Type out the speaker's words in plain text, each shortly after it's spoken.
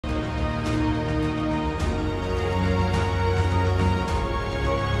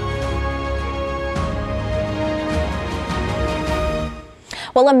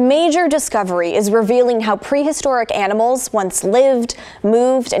Well, a major discovery is revealing how prehistoric animals once lived,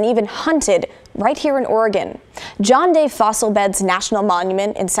 moved, and even hunted right here in Oregon. John Day Fossil Beds National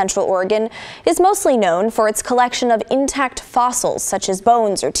Monument in Central Oregon is mostly known for its collection of intact fossils such as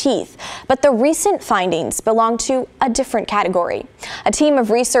bones or teeth, but the recent findings belong to a different category. A team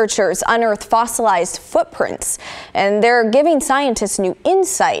of researchers unearthed fossilized footprints, and they're giving scientists new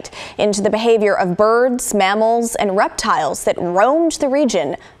insight into the behavior of birds, mammals, and reptiles that roamed the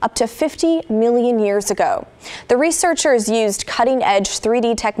region up to 50 million years ago. The researchers used cutting-edge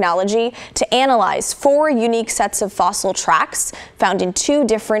 3D technology to analyze 4 unique sets of fossil tracks found in 2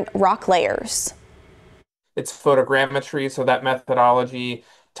 different rock layers. It's photogrammetry, so that methodology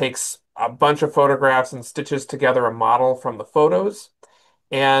takes a bunch of photographs and stitches together a model from the photos.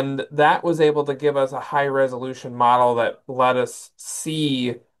 And that was able to give us a high resolution model that let us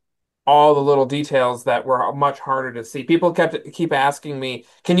see all the little details that were much harder to see. People keep asking me,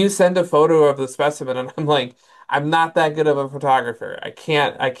 "Can you send a photo of the specimen?" And I'm like, "I'm not that good of a photographer. I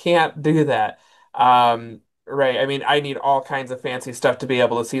can't do that." Right. I mean, I need all kinds of fancy stuff to be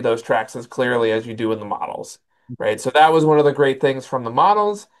able to see those tracks as clearly as you do in the models. Right. So that was one of the great things from the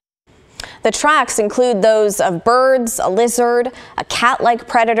models. The tracks include those of birds, a lizard, a cat-like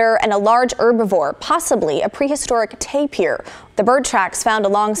predator, and a large herbivore, possibly a prehistoric tapir. The bird tracks found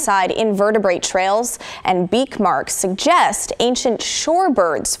alongside invertebrate trails and beak marks suggest ancient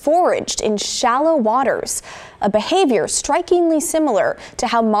shorebirds foraged in shallow waters, a behavior strikingly similar to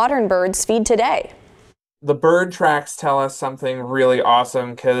how modern birds feed today. The bird tracks tell us something really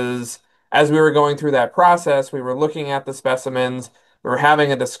awesome because as we were going through that process, we were looking at the specimens, we were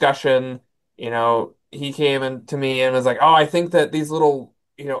having a discussion. He came in to me and was like, "Oh, I think that these little,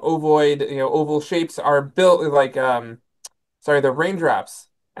 oval shapes are built like, they're raindrops."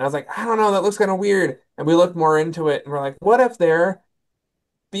 And I was like, "I don't know, that looks kind of weird." And we looked more into it and we're like, what if they're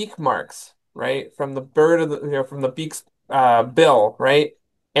beak marks, right? From the bird of from the beak's bill, right?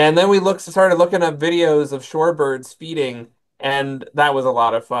 And then we started looking at videos of shorebirds feeding, and that was a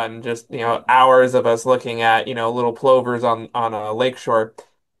lot of fun. Just, hours of us looking at, little plovers on a lakeshore.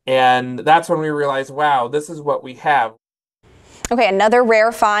 And that's when we realized, wow, this is what we have. Okay, another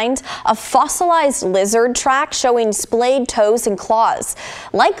rare find, a fossilized lizard track showing splayed toes and claws,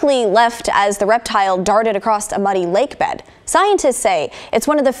 likely left as the reptile darted across a muddy lake bed. Scientists say it's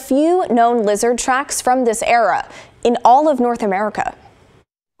one of the few known lizard tracks from this era in all of North America.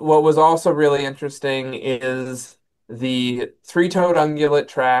 What was also really interesting is the 3-toed ungulate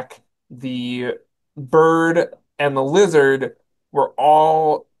track, the bird, and the lizard were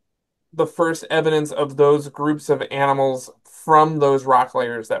all the first evidence of those groups of animals from those rock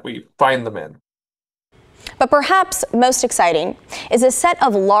layers that we find them in. But perhaps most exciting is a set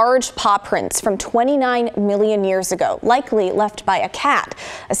of large paw prints from 29 million years ago, likely left by a cat,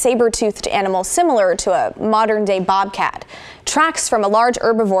 a saber-toothed animal similar to a modern-day bobcat. Tracks from a large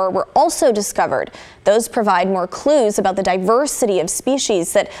herbivore were also discovered. Those provide more clues about the diversity of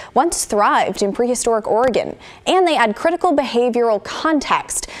species that once thrived in prehistoric Oregon, and they add critical behavioral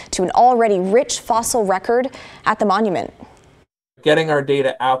context to an already rich fossil record at the monument. Getting our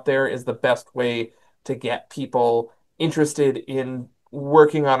data out there is the best way to get people interested in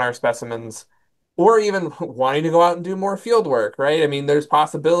working on our specimens or even wanting to go out and do more field work, right? I mean, there's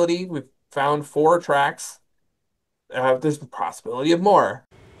possibility. We've found 4 tracks. There's the possibility of more.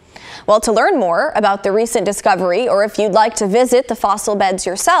 Well, to learn more about the recent discovery, or if you'd like to visit the fossil beds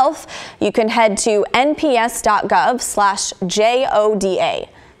yourself, you can head to nps.gov/JODA.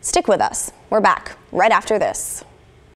 Stick with us. We're back right after this.